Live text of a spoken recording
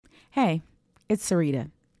Hey, it's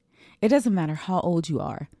Sarita. It doesn't matter how old you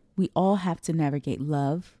are. We all have to navigate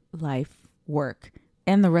love, life, work,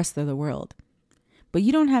 and the rest of the world. But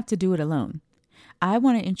you don't have to do it alone. I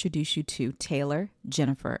want to introduce you to Taylor,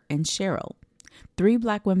 Jennifer, and Cheryle, 3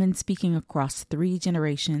 Black women speaking across 3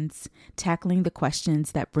 generations, tackling the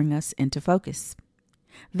questions that bring us into focus.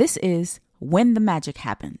 This is When the Magic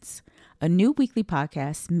Happens, a new weekly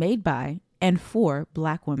podcast made by and for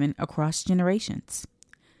Black women across generations.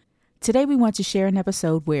 Today, we want to share an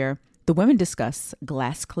episode where the women discuss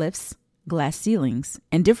glass cliffs, glass ceilings,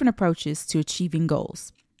 and different approaches to achieving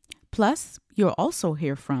goals. Plus, you'll also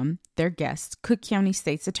hear from their guest, Cook County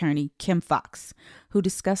State's Attorney Kim Foxx, who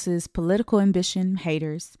discusses political ambition,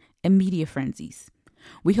 haters, and media frenzies.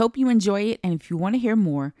 We hope you enjoy it, and if you want to hear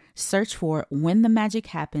more, search for When the Magic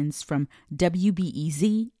Happens from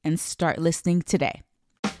WBEZ and start listening today.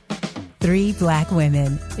 3 Black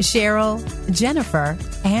women, Cheryle, Jennifer,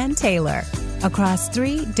 and Taylor, across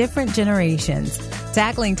 3 different generations,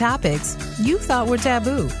 tackling topics you thought were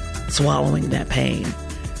taboo. Swallowing that pain,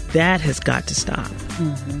 that has got to stop.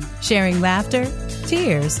 Mm-hmm. Sharing laughter,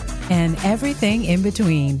 tears, and everything in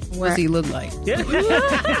between. What does he look like?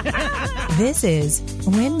 This is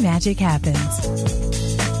When Magic Happens.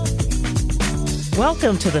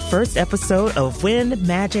 Welcome to the first episode of When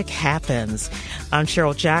Magic Happens. I'm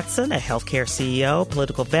Cheryle Jackson, a healthcare CEO,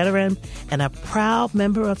 political veteran, and a proud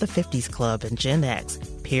member of the 50s Club and Gen X,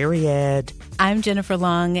 period. I'm Jennifer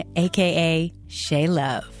Long, a.k.a. Shay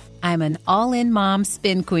Love. I'm an all-in mom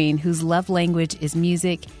spin queen whose love language is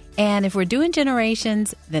music. And if we're doing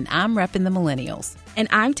generations, then I'm repping the millennials. And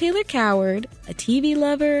I'm Taylor Coward, a TV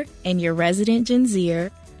lover and your resident Gen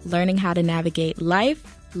Zer, learning how to navigate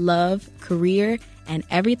life, love, career, and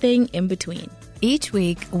everything in between. Each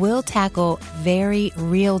week, we'll tackle very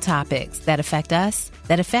real topics that affect us,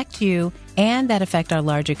 that affect you, and that affect our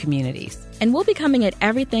larger communities. And we'll be coming at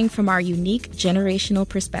everything from our unique generational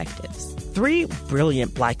perspectives. 3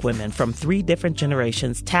 brilliant Black women from 3 different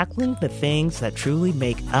generations tackling the things that truly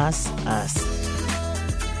make us,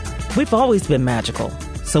 us. We've always been magical,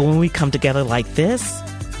 so when we come together like this,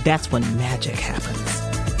 that's when magic happens.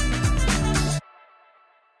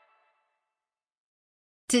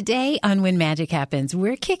 Today on When Magic Happens,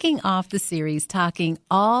 we're kicking off the series talking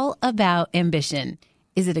all about ambition.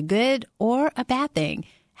 Is it a good or a bad thing?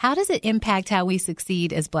 How does it impact how we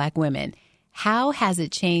succeed as Black women? How has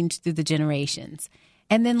it changed through the generations?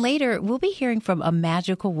 And then later, we'll be hearing from a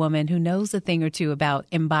magical woman who knows a thing or two about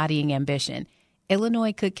embodying ambition,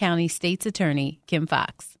 Illinois Cook County State's Attorney Kim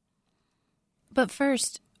Foxx. But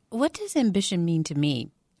first, what does ambition mean to me?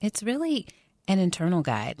 It's really an internal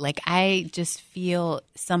guide. Like, I just feel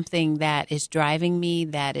something that is driving me,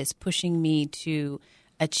 that is pushing me to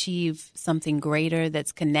achieve something greater,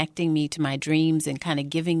 that's connecting me to my dreams and kind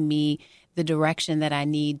of giving me the direction that I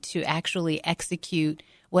need to actually execute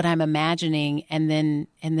what I'm imagining and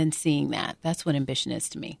then seeing that. That's what ambition is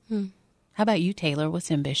to me. How about you, Taylor?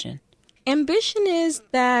 What's ambition? Ambition is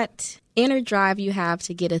that inner drive you have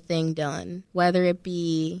to get a thing done, whether it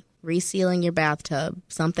be resealing your bathtub,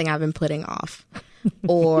 something I've been putting off,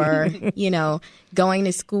 or, going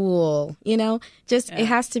to school, it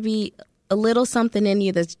has to be a little something in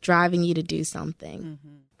you that's driving you to do something.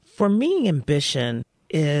 Mm-hmm. For me, ambition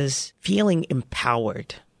is feeling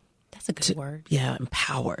empowered. That's a good word. Yeah,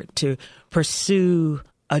 empowered to pursue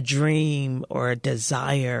a dream or a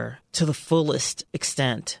desire to the fullest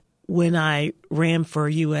extent. When I ran for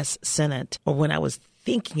U.S. Senate, or when I was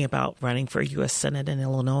thinking about running for U.S. Senate in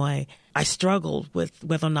Illinois, I struggled with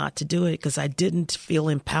whether or not to do it because I didn't feel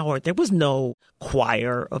empowered. There was no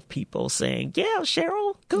choir of people saying, yeah,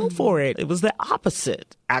 Cheryle, go for it. It was the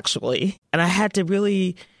opposite, actually. And I had to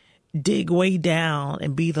really dig way down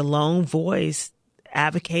and be the lone voice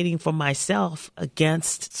advocating for myself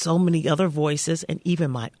against so many other voices and even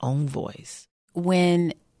my own voice.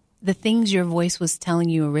 When the things your voice was telling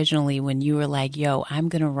you originally, when you were like, yo, I'm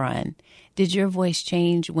going to run, did your voice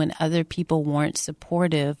change when other people weren't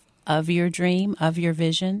supportive of your dream, of your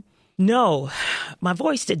vision? No, my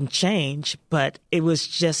voice didn't change, but it was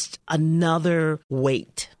just another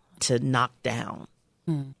weight to knock down.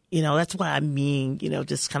 That's what I mean,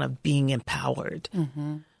 just kind of being empowered.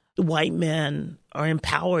 Mm-hmm. White men are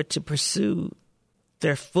empowered to pursue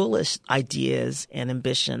their fullest ideas and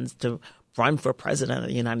ambitions to run for president of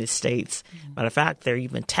the United States. Mm-hmm. Matter of fact, they're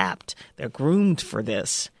even tapped. They're groomed for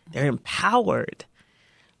this. They're empowered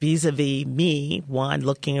vis-a-vis me, one,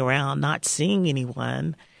 looking around, not seeing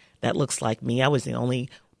anyone that looks like me. I was the only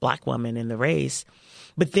Black woman in the race.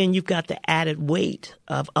 But then you've got the added weight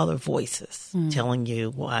of other voices telling you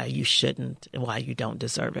why you shouldn't and why you don't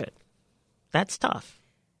deserve it. That's tough.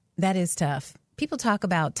 That is tough. People talk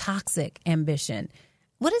about toxic ambition.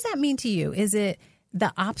 What does that mean to you? Is it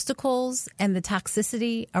the obstacles and the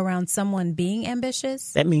toxicity around someone being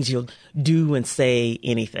ambitious? That means you'll do and say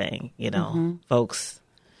anything, you know. Folks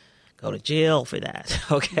go to jail for that,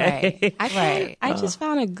 okay? I just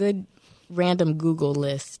found a good random Google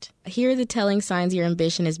list. Here are the telling signs your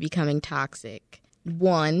ambition is becoming toxic.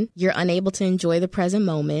 1, you're unable to enjoy the present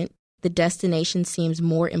moment. The destination seems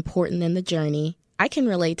more important than the journey. I can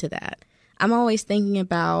relate to that. I'm always thinking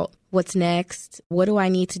about what's next. What do I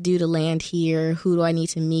need to do to land here? Who do I need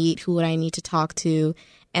to meet? Who would I need to talk to?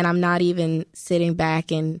 And I'm not even sitting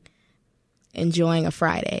back and enjoying a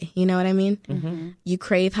Friday. You know what I mean? You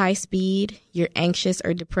crave high speed. You're anxious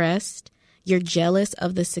or depressed. You're jealous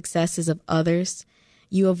of the successes of others.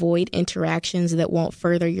 You avoid interactions that won't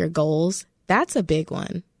further your goals. That's a big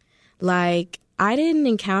one. Like, I didn't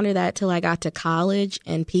encounter that till I got to college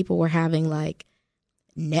and people were having like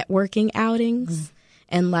networking outings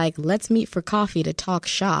and like, let's meet for coffee to talk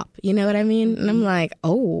shop. You know what I mean? And I'm like,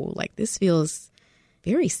 oh, like this feels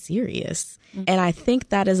very serious. And I think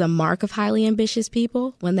that is a mark of highly ambitious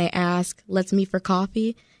people when they ask, let's meet for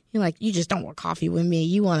coffee. You're like, you just don't want coffee with me.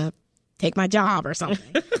 You want to take my job or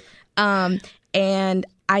something. And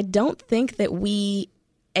I don't think that we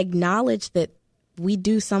acknowledge that we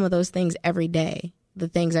do some of those things every day, the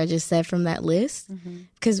things I just said from that list.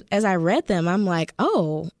 Because as I read them, I'm like,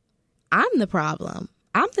 oh, I'm the problem.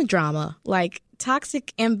 I'm the drama. Like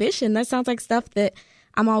toxic ambition, that sounds like stuff that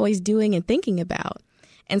I'm always doing and thinking about.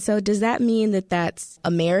 And so does that mean that that's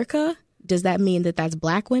America? Does that mean that that's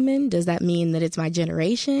Black women? Does that mean that it's my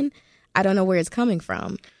generation? I don't know where it's coming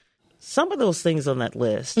from. Some of those things on that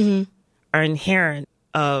list are inherent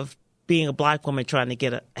of being a Black woman trying to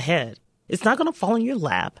get ahead. It's not going to fall in your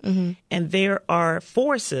lap. And there are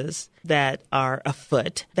forces that are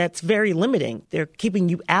afoot that's very limiting. They're keeping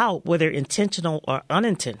you out, whether intentional or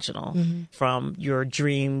unintentional, from your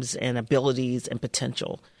dreams and abilities and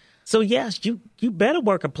potential. So, yes, you better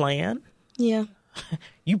work a plan. Yeah.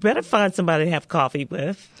 You better find somebody to have coffee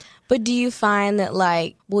with. But do you find that,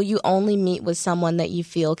 like, will you only meet with someone that you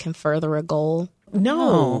feel can further a goal?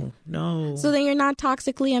 No. So then you're not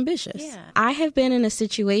toxically ambitious. Yeah. I have been in a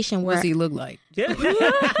situation where... What does he look like?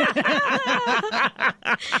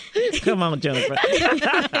 Come on, Jennifer.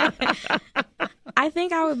 I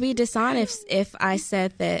think I would be dishonest if I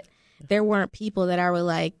said that there weren't people that I were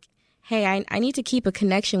like, hey, I need to keep a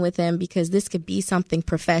connection with them because this could be something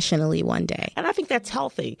professionally one day. And I think that's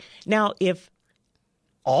healthy. Now, if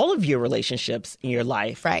all of your relationships in your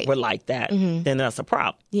life were like that, then that's a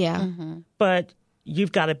problem. Yeah. But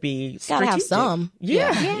you've got to be strategic. Got to have some.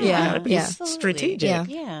 Yeah. Be strategic.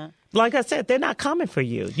 Yeah. Like I said, they're not coming for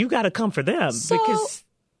you. You got to come for them. So because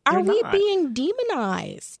are they're we not. being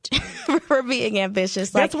demonized for being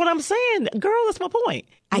ambitious? Like, That's what I'm saying. Girl, that's my point.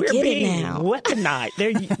 I We're get it being now. weaponized.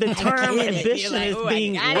 The term ambition Like, is "Ooh, I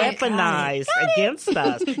being got it. weaponized against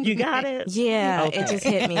us. You got it? yeah, Okay. it just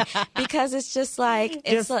hit me because it's just like,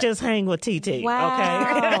 it's Just hang with TT, okay?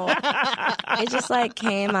 wow. It just like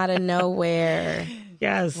came out of nowhere.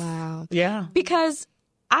 Yes. Wow. Yeah. Because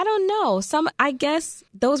I don't know. I guess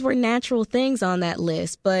those were natural things on that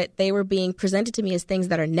list, but they were being presented to me as things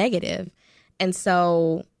that are negative. And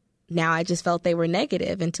so now I just felt they were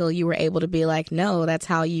negative until you were able to be like, no, that's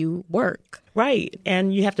how you work. Right.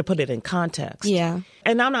 And you have to put it in context. Yeah.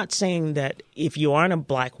 And I'm not saying that if you aren't a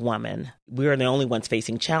Black woman, we're the only ones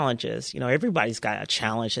facing challenges. You know, everybody's got a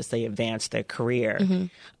challenge as they advance their career.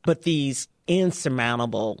 But these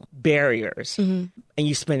insurmountable barriers, and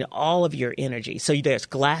you spend all of your energy. So there's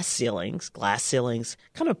glass ceilings. Glass ceilings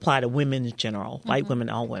kind of apply to women in general, white women,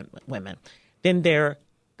 all women. Then there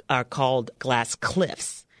are called glass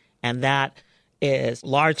cliffs, and that is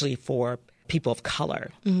largely for people of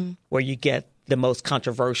color, where you get the most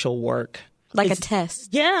controversial work. Like a test.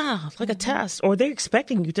 Yeah, like a test, or they're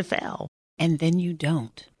expecting you to fail. And then you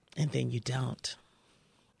don't. And then you don't.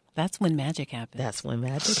 That's when magic happens. That's when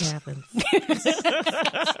magic happens.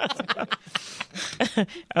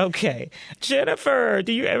 Okay. Jennifer,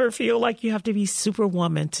 do you ever feel like you have to be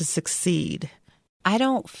Superwoman to succeed? I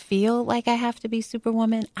don't feel like I have to be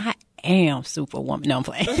Superwoman. I am Superwoman. No, I'm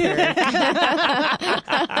playing.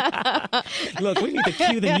 Look, we need to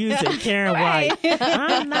cue the music. Karen White.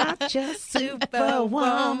 I'm not just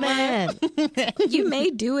Superwoman. You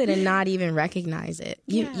may do it and not even recognize it.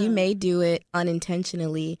 You may do it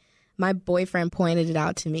unintentionally. My boyfriend pointed it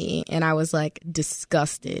out to me, and I was like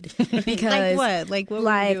disgusted because Like what? Like what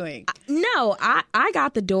were you doing? No, I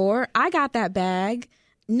got the door. I got that bag.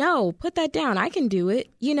 No, put that down. I can do it.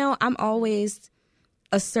 You know, I'm always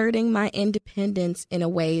asserting my independence in a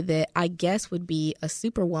way that I guess would be a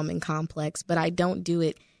superwoman complex, but I don't do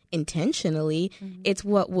it intentionally. Mm-hmm. It's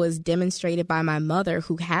what was demonstrated by my mother,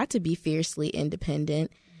 who had to be fiercely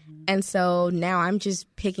independent. Mm-hmm. And so now I'm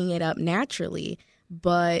just picking it up naturally.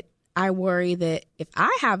 But I worry that if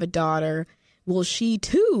I have a daughter, will she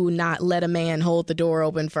too not let a man hold the door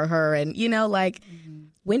open for her? And, mm-hmm.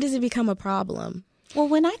 When does it become a problem? Well,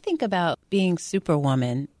 when I think about being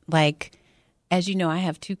superwoman, like, as you know, I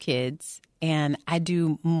have 2 kids and I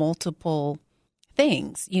do multiple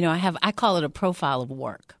things. I call it a profile of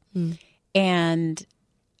work. Mm. And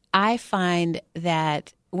I find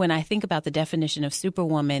that when I think about the definition of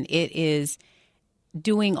superwoman, it is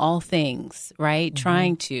doing all things, right? Mm-hmm.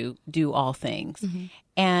 Trying to do all things. Mm-hmm.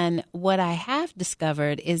 And what I have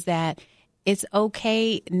discovered is that it's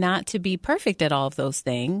okay not to be perfect at all of those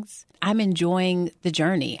things. I'm enjoying the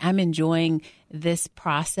journey. I'm enjoying this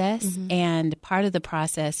process. Mm-hmm. And part of the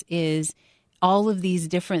process is all of these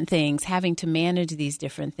different things, having to manage these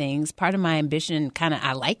different things. Part of my ambition,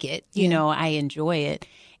 I like it. I enjoy it.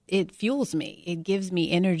 It fuels me. It gives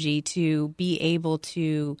me energy to be able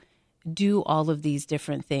to do all of these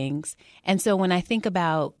different things. And so when I think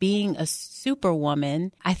about being a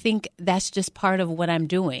superwoman, I think that's just part of what I'm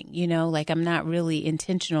doing. I'm not really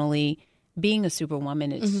intentionally being a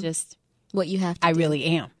superwoman. It's mm-hmm. just what you have to do. Really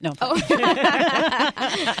am. No.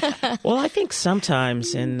 Well, I think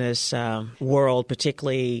sometimes in this world,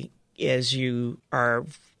 particularly as you are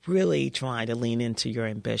really trying to lean into your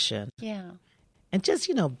ambition. Yeah. And just,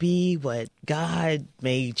 be what God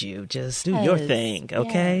made you. Just do your thing,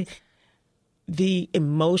 okay? Yes. The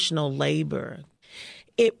emotional labor,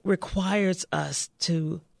 it requires us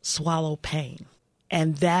to swallow pain.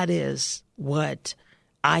 And that is what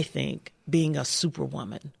I think being a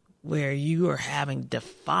superwoman, where you are having to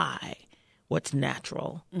defy what's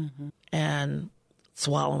natural mm-hmm. and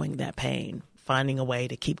swallowing that pain, finding a way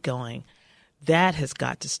to keep going, that has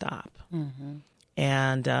got to stop. Mm-hmm.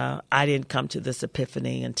 And I didn't come to this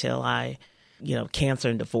epiphany until I, cancer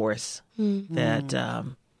and divorce, mm-hmm. that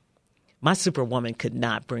my superwoman could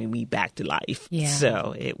not bring me back to life. Yeah.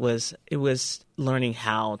 So it was learning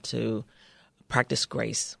how to practice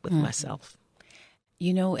grace with mm-hmm. myself.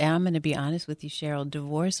 And I'm going to be honest with you, Cheryle,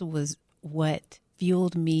 divorce was what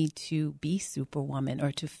fueled me to be superwoman,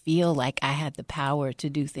 or to feel like I had the power to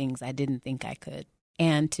do things I didn't think I could,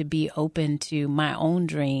 and to be open to my own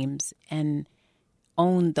dreams and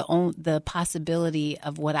own the possibility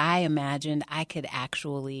of what I imagined I could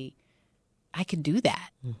do that.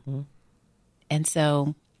 Mm-hmm. And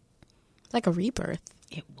so, like a rebirth.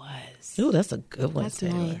 It was. Ooh, that's a good one. That's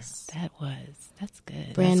Taylor. nice. That's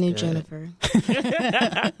good. Brand that's new good. Jennifer.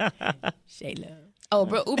 Shayla. Oh,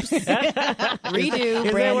 bro, oops. Redo. Is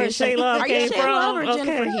that where Shayla came from? Are you Shayla or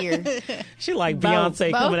Jennifer here? She like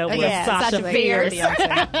Beyonce coming up with Sasha Fierce.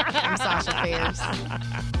 I'm Sasha Fierce.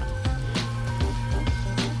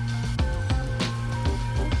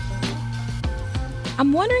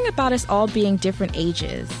 I'm wondering about us all being different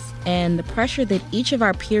ages and the pressure that each of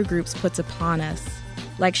our peer groups puts upon us.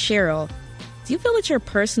 Like Cheryle, do you feel that your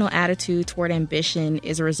personal attitude toward ambition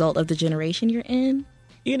is a result of the generation you're in?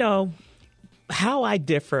 How I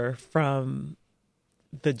differ from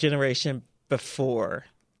the generation before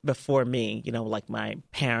me, like my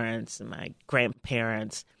parents and my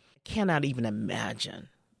grandparents, I cannot even imagine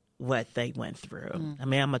what they went through. Mm. I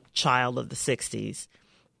mean, I'm a child of the 60s,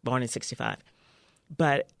 born in 65.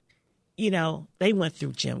 But, they went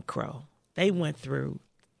through Jim Crow. They went through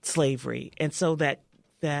slavery. And so that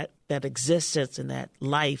existence and that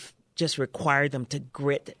life just required them to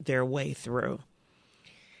grit their way through.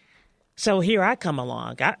 So here I come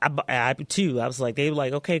along. I too. I was like, they were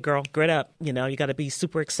like, okay, girl, grit up. You got to be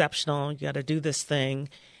super exceptional. You got to do this thing.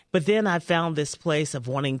 But then I found this place of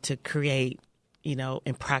wanting to create,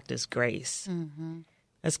 and practice grace. Mm-hmm.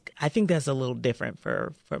 I think that's a little different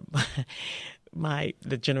for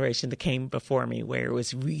the generation that came before me, where it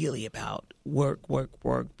was really about work,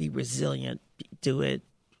 be resilient, do it,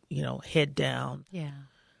 head down. Yeah.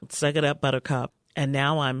 Suck it up, buttercup. And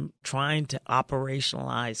now I'm trying to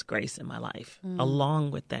operationalize grace in my life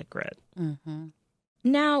along with that grit. Mm-hmm.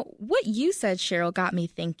 Now, what you said, Cheryle, got me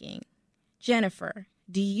thinking. Jennifer,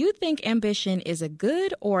 do you think ambition is a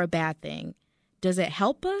good or a bad thing? Does it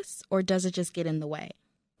help us, or does it just get in the way?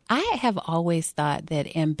 I have always thought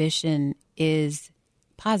that ambition is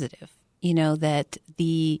positive, that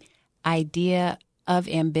the idea of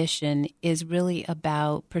ambition is really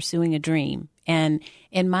about pursuing a dream. And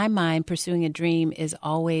in my mind, pursuing a dream is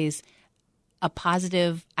always a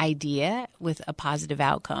positive idea with a positive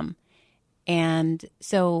outcome. And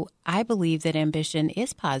so I believe that ambition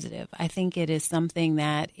is positive. I think it is something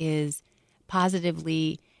that is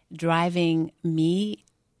positively driving me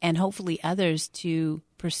and hopefully others to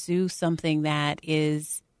pursue something that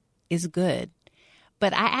is good.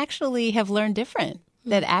 But I actually have learned different,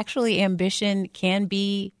 that actually ambition can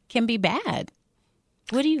be bad.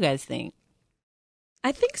 What do you guys think?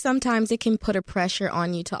 I think sometimes it can put a pressure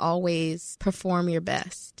on you to always perform your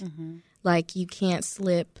best. Mm-hmm. Like you can't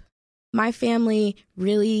slip. My family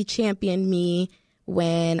really championed me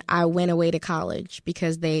when I went away to college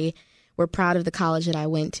because they were proud of the college that I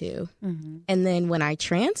went to. Mm-hmm. And then when I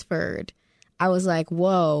transferred, I was like,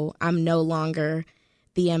 whoa, I'm no longer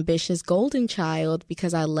the ambitious golden child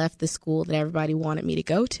because I left the school that everybody wanted me to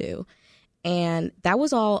go to. And that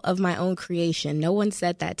was all of my own creation. No one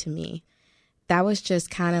said that to me. That was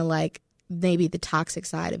just kind of like maybe the toxic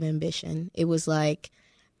side of ambition. It was like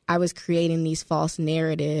I was creating these false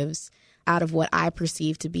narratives out of what I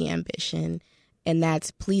perceived to be ambition. And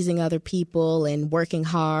that's pleasing other people and working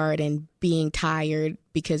hard and being tired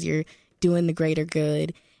because you're doing the greater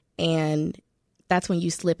good. And that's when you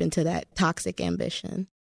slip into that toxic ambition.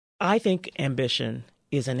 I think ambition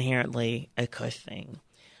is inherently a good thing.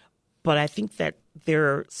 But I think that there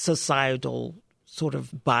are societal sort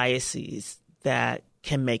of biases that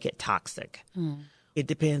can make it toxic. It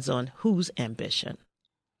depends on whose ambition.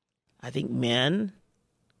 I think men,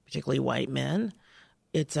 particularly white men,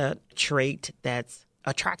 it's a trait that's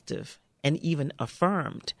attractive and even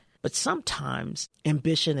affirmed. But sometimes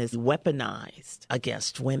ambition is weaponized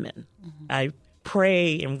against women. Mm-hmm. I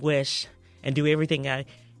pray and wish and do everything I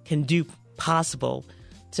can do possible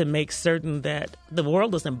to make certain that the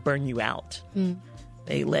world doesn't burn you out.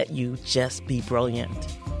 They let you just be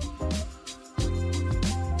brilliant.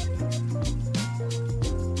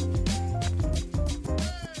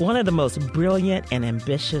 One of the most brilliant and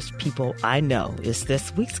ambitious people I know is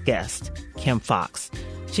this week's guest, Kim Foxx.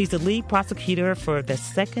 She's the lead prosecutor for the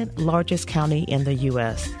second largest county in the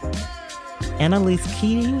U.S. Annalise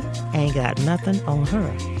Keating ain't got nothing on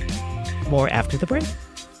her. More after the break.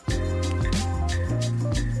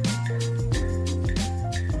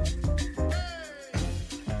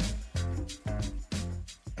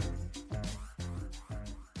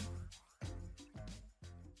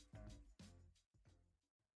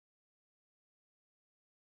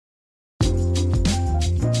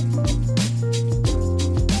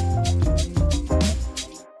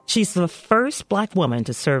 She's the first Black woman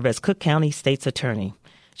to serve as Cook County State's attorney.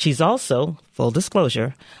 She's also, full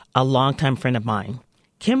disclosure, a longtime friend of mine.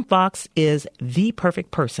 Kim Foxx is the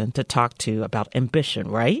perfect person to talk to about ambition,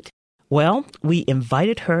 right? Well, we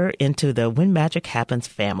invited her into the When Magic Happens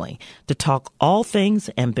family to talk all things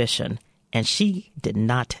ambition, and she did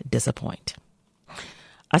not disappoint.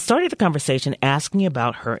 I started the conversation asking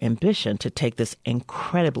about her ambition to take this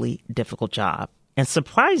incredibly difficult job. And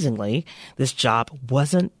surprisingly, this job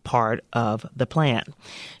wasn't part of the plan.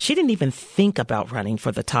 She didn't even think about running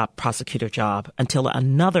for the top prosecutor job until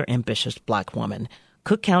another ambitious Black woman,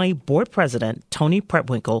 Cook County Board President Toni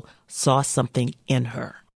Prewinkle, saw something in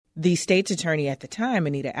her. The state's attorney at the time,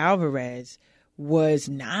 Anita Alvarez, was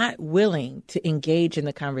not willing to engage in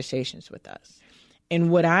the conversations with us.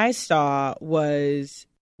 And what I saw was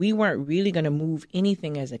we weren't really going to move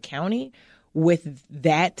anything as a county with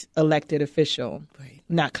that elected official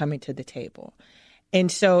not coming to the table.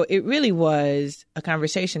 And so it really was a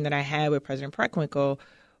conversation that I had with President Prewinkle,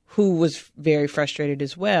 who was very frustrated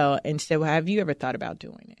as well, and said, well, have you ever thought about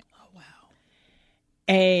doing it? Oh, wow.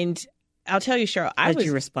 And I'll tell you, Cheryle, How did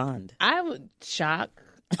you respond? I was shocked.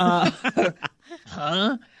 I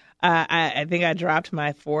think I dropped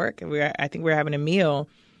my fork. I think we were having a meal.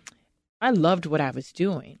 I loved what I was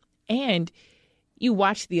doing. And you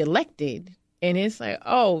watch the elected, and it's like,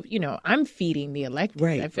 oh, I'm feeding the elected.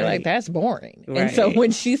 Right, I feel like that's boring. Right. And so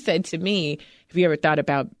when she said to me, have you ever thought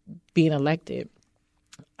about being elected?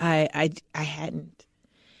 I hadn't.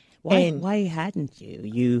 Why hadn't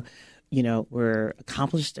you? You were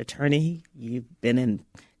accomplished attorney. You've been in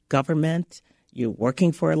government. You're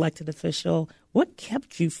working for elected official. What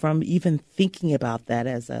kept you from even thinking about that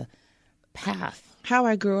as a path? How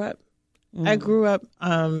I grew up. I grew up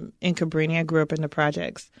in Cabrini. I grew up in the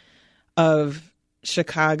projects of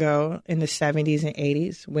Chicago in the 70s and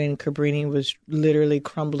 80s when Cabrini was literally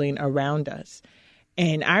crumbling around us.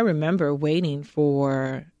 And I remember waiting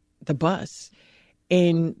for the bus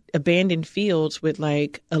in abandoned fields with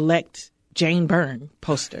elect Jane Byrne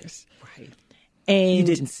posters. Right. And you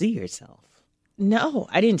didn't see yourself. No,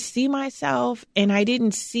 I didn't see myself, and I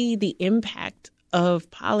didn't see the impact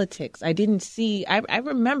of politics. I didn't see, I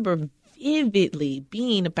remember vividly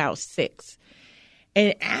being about 6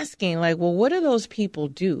 and asking, like, well, what do those people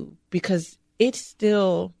do? Because it's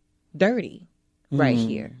still dirty right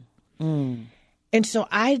here. And so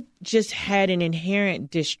I just had an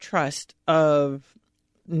inherent distrust of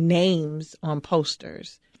names on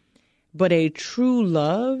posters, but a true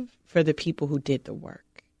love for the people who did the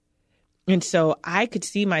work. And so I could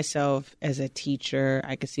see myself as a teacher.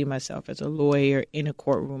 I could see myself as a lawyer in a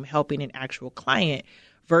courtroom helping an actual client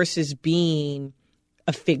versus being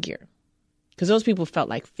a figure. Because those people felt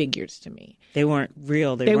like figures to me. They weren't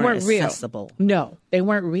real. They weren't accessible. Real. No, they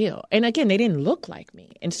weren't real. And again, they didn't look like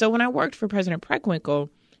me. And so when I worked for President Preckwinkle,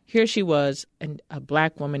 here she was, a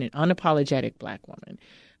Black woman, an unapologetic Black woman,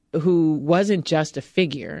 who wasn't just a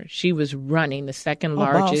figure. She was running the second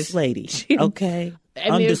largest. Boss lady. Okay.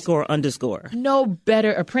 Underscore. No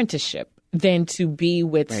better apprenticeship than to be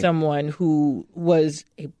with someone who was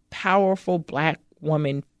a powerful Black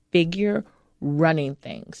woman figure running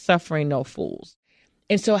things, suffering no fools.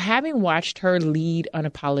 And so having watched her lead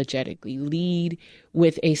unapologetically, lead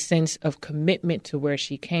with a sense of commitment to where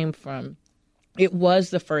she came from, it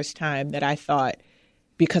was the first time that I thought,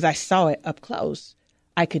 because I saw it up close,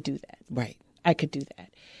 I could do that. Right. I could do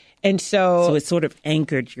that. And so it sort of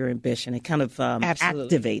anchored your ambition. It kind of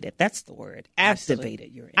activated. That's the word. Absolutely.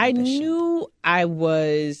 Activated your ambition. I knew I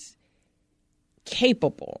was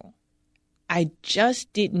capable. I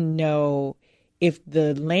just didn't know if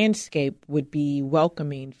the landscape would be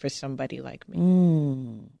welcoming for somebody like me.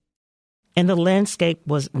 And the landscape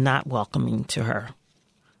was not welcoming to her.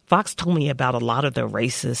 Foxx told me about a lot of the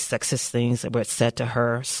racist, sexist things that were said to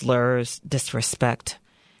her, slurs, disrespect,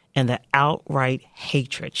 and the outright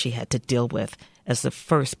hatred she had to deal with as the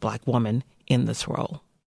first Black woman in this role.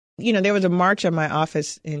 You know, there was a march at my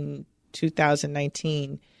office in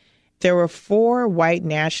 2019. There were 4 white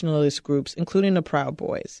nationalist groups, including the Proud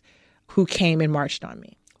Boys, who came and marched on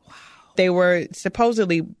me. Wow. They were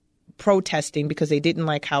supposedly protesting because they didn't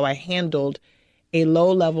like how I handled a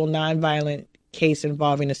low-level nonviolent case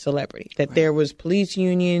involving a celebrity, that there was police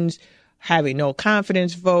unions having no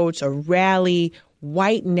confidence votes, a rally,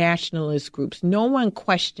 white nationalist groups. No one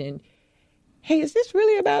questioned, hey, is this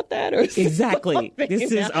really about that? Or exactly.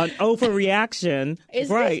 This is an overreaction.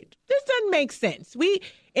 Right. This doesn't make sense.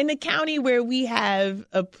 In the county where we have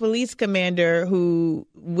a police commander who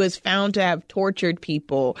was found to have tortured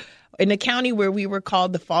people, in the county where we were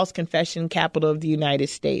called the false confession capital of the United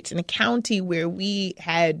States, in a county where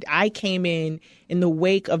I came in the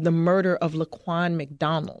wake of the murder of Laquan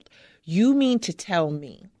McDonald. You mean to tell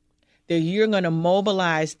me that you're going to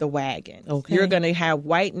mobilize the wagons? Okay. You're going to have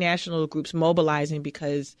white national groups mobilizing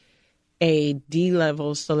because a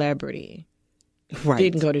D-level celebrity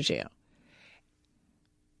didn't go to jail.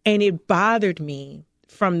 And it bothered me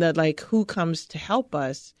from the, who comes to help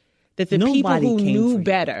us, that the people who knew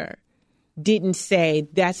better didn't say,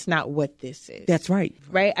 that's not what this is. That's right.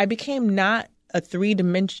 Right? I became not a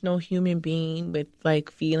 3-dimensional human being with,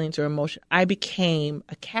 feelings or emotion. I became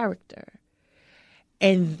a character.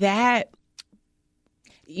 And that,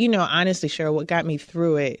 honestly, Cheryle, what got me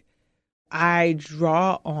through it, I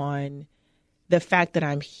draw on the fact that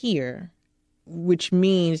I'm here, which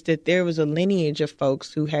means that there was a lineage of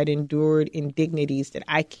folks who had endured indignities that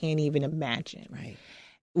I can't even imagine. Right.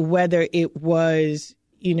 Whether it was,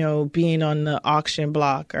 being on the auction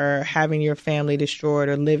block or having your family destroyed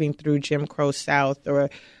or living through Jim Crow South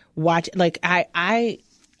or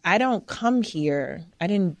I don't come here. I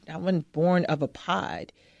wasn't born of a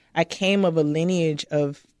pod. I came of a lineage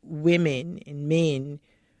of women and men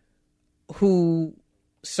who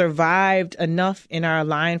survived enough in our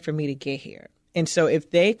line for me to get here. And so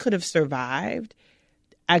if they could have survived,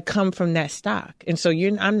 I come from that stock. And so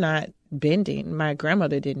I'm not bending. My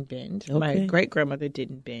grandmother didn't bend. Okay. My great-grandmother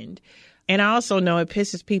didn't bend. And I also know it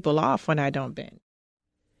pisses people off when I don't bend.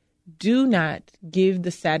 Do not give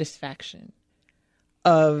the satisfaction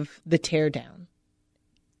of the tear down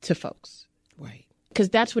to folks. Right. Because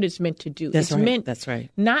that's what it's meant to do. That's right. That's right.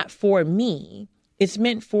 Not for me. It's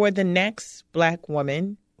meant for the next Black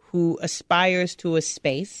woman who aspires to a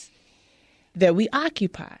space that we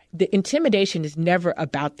occupy. The intimidation is never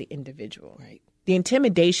about the individual. Right. The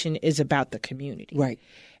intimidation is about the community. Right.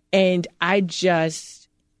 And I just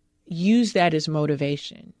use that as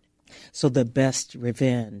motivation. So the best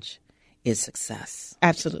revenge is success.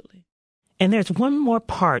 Absolutely. And there's one more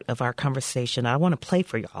part of our conversation I want to play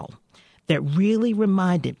for y'all that really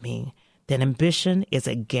reminded me that ambition is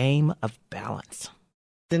a game of balance.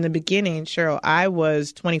 In the beginning, Cheryle, I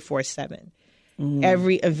was 24/7.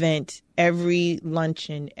 Every event, every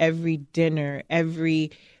luncheon, every dinner,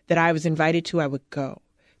 that I was invited to, I would go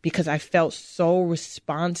because I felt so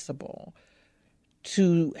responsible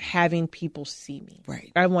to having people see me.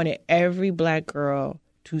 Right. I wanted every Black girl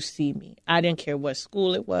to see me. I didn't care what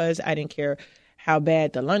school it was. I didn't care how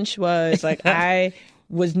bad the lunch was. Like, I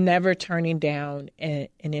was never turning down an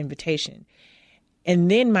invitation.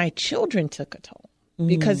 And then my children took a toll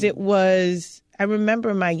because it was, I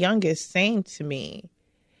remember my youngest saying to me,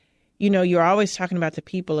 you know, you're always talking about the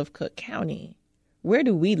people of Cook County. Where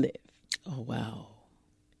do we live? Oh, wow.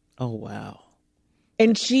 Oh, wow.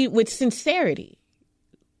 And she, with sincerity,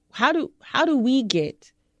 how do we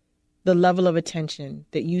get the level of attention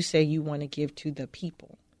that you say you want to give to the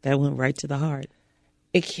people? That went right to the heart.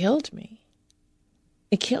 It killed me.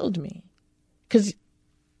 It killed me. Because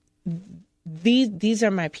these are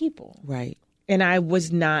my people. Right. And I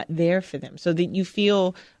was not there for them. So that you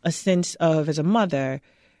feel a sense of, as a mother,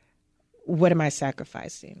 what am I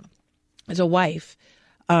sacrificing? As a wife,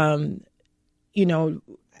 you know,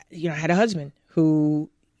 I had a husband who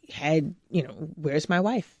had, where's my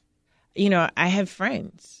wife? I have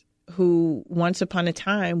friends who once upon a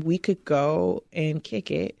time we could go and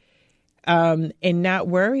kick it and not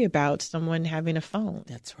worry about someone having a phone.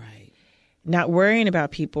 That's right. Not worrying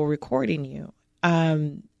about people recording you.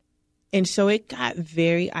 And so it got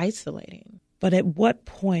very isolating. But at what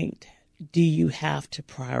point do you have to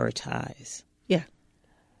prioritize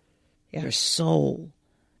your soul?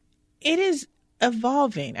 It is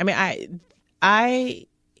evolving. I mean, I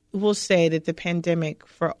will say that the pandemic,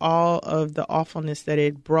 for all of the awfulness that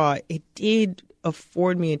it brought, it did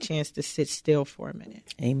afford me a chance to sit still for a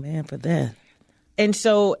minute. Amen for that. And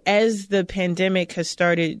so as the pandemic has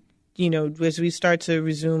started, as we start to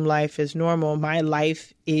resume life as normal, my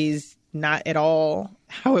life is not at all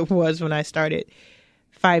how it was when I started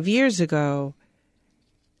 5 years ago.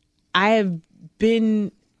 I have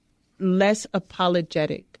been less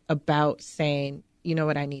apologetic about saying, you know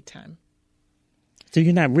what, I need time. So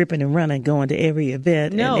you're not ripping and running, going to every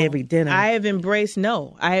event and every dinner. I have embraced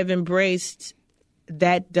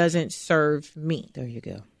that doesn't serve me. There you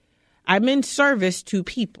go. I'm in service to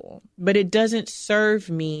people, but it doesn't serve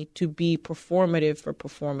me to be performative for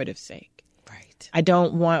performative sake. Right. I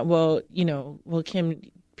don't want, Kim,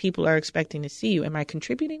 people are expecting to see you. Am I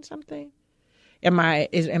contributing something? Am I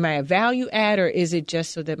a value add, or is it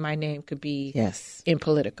just so that my name could be in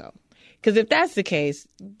Politico? Because if that's the case,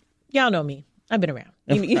 y'all know me. I've been around.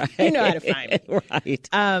 You know how to find me. Right.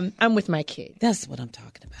 I'm with my kids. That's what I'm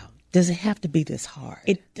talking about. Does it have to be this hard?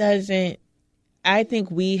 It doesn't. I think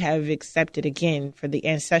we have accepted, again, for the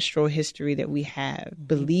ancestral history that we have,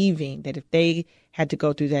 believing that if they had to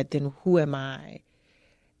go through that, then who am I?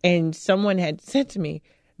 And someone had said to me,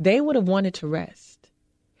 they would have wanted to rest.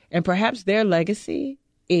 And perhaps their legacy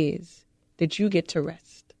is that you get to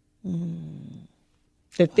rest.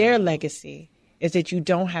 That their legacy is that you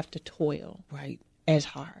don't have to toil as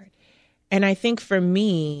hard. And I think for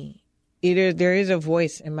me, there is a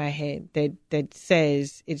voice in my head that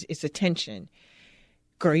says it's a tension.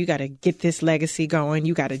 Girl, you got to get this legacy going.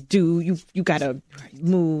 You got to you got to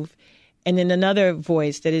move. And then another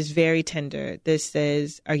voice that is very tender that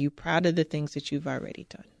says, are you proud of the things that you've already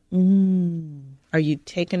done? Are you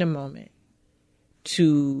taking a moment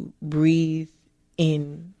to breathe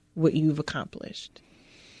in what you've accomplished?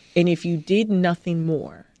 And if you did nothing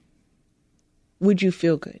more, would you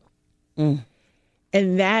feel good?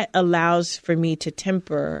 And that allows for me to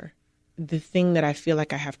temper the thing that I feel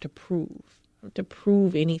like I have to prove. I don't have to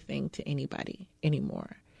prove anything to anybody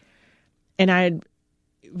anymore. And I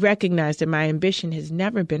recognize that my ambition has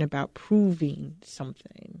never been about proving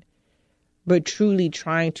something, but truly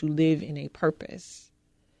trying to live in a purpose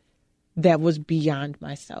that was beyond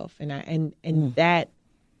myself. And that,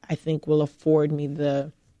 I think, will afford me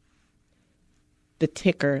the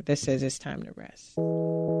ticker that says it's time to rest.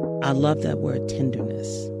 I love that word,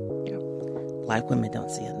 tenderness. Yeah. Black women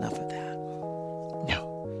don't see enough of that.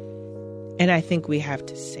 No. And I think we have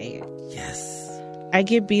to say it. Yes. I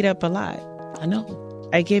get beat up a lot. I know.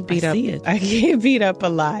 I get beat up. See it. I get beat up a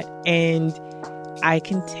lot. And I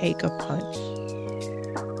can take a punch.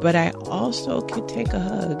 But I also could take a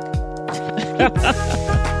hug.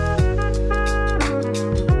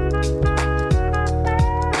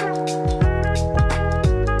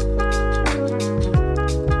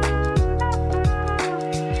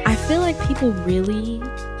 People really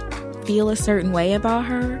feel a certain way about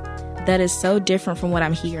her that is so different from what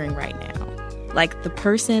I'm hearing right now. Like, the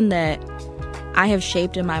person that I have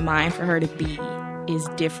shaped in my mind for her to be is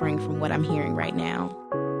differing from what I'm hearing right now.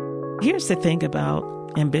 Here's the thing about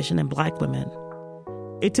ambition in Black women.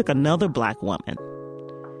 It took another Black woman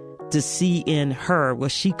to see in her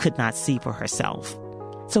what she could not see for herself.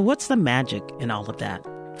 So what's the magic in all of that?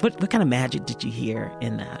 What kind of magic did you hear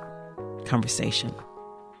in that conversation.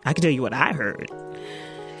 I can tell you what I heard.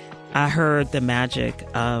 I heard the magic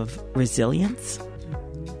of resilience.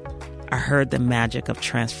 I heard the magic of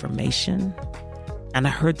transformation. And I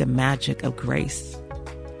heard the magic of grace.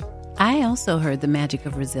 I also heard the magic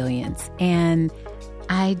of resilience. And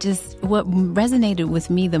what resonated with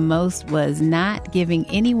me the most was not giving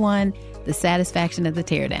anyone the satisfaction of the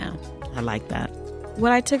teardown. I like that.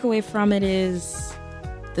 What I took away from it is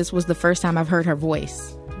this was the first time I've heard her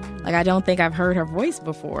voice. Like, I don't think I've heard her voice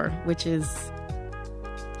before, which is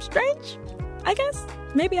strange, I guess.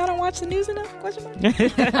 Maybe I don't watch the news enough, question mark.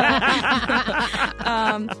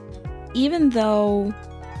 Even though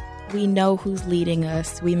we know who's leading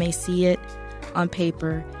us, we may see it on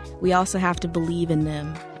paper, we also have to believe in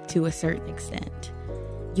them to a certain extent.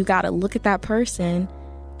 You got to look at that person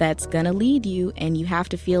that's going to lead you, and you have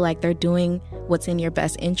to feel like they're doing what's in your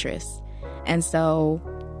best interest. And so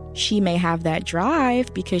she may have that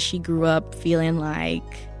drive because she grew up feeling like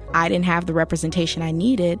I didn't have the representation I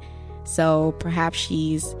needed. So perhaps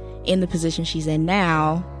she's in the position she's in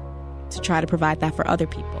now to try to provide that for other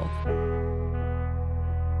people.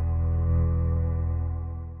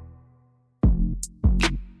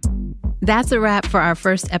 That's a wrap for our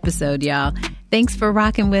first episode, y'all. Thanks for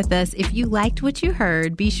rocking with us. If you liked what you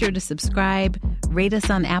heard, be sure to subscribe, rate us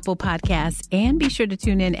on Apple Podcasts, and be sure to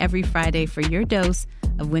tune in every Friday for your dose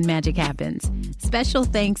of When Magic Happens. Special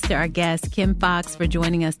thanks to our guest, Kim Foxx, for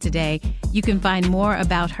joining us today. You can find more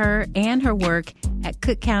about her and her work at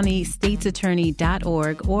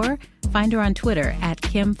cookcountystatesattorney.org or find her on Twitter at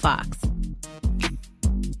Kim Foxx.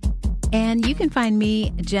 And you can find me,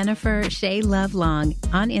 Jennifer Shea Love Long,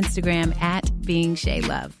 on Instagram at Being Shea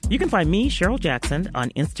Love. You can find me, Cheryle Jackson, on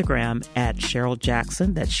Instagram at Cheryle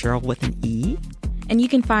Jackson. That's Cheryle with an E. And you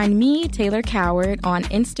can find me, Taylor Coward, on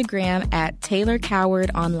Instagram at Taylor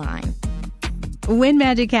Coward Online. When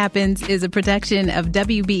Magic Happens is a production of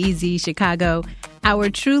WBEZ Chicago. Our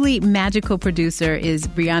truly magical producer is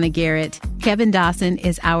Brianna Garrett. Kevin Dawson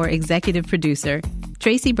is our executive producer.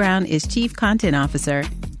 Tracy Brown is chief content officer.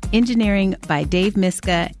 Engineering by Dave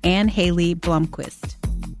Miska and Haley Blomquist.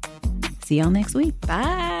 See y'all next week.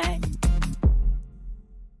 Bye.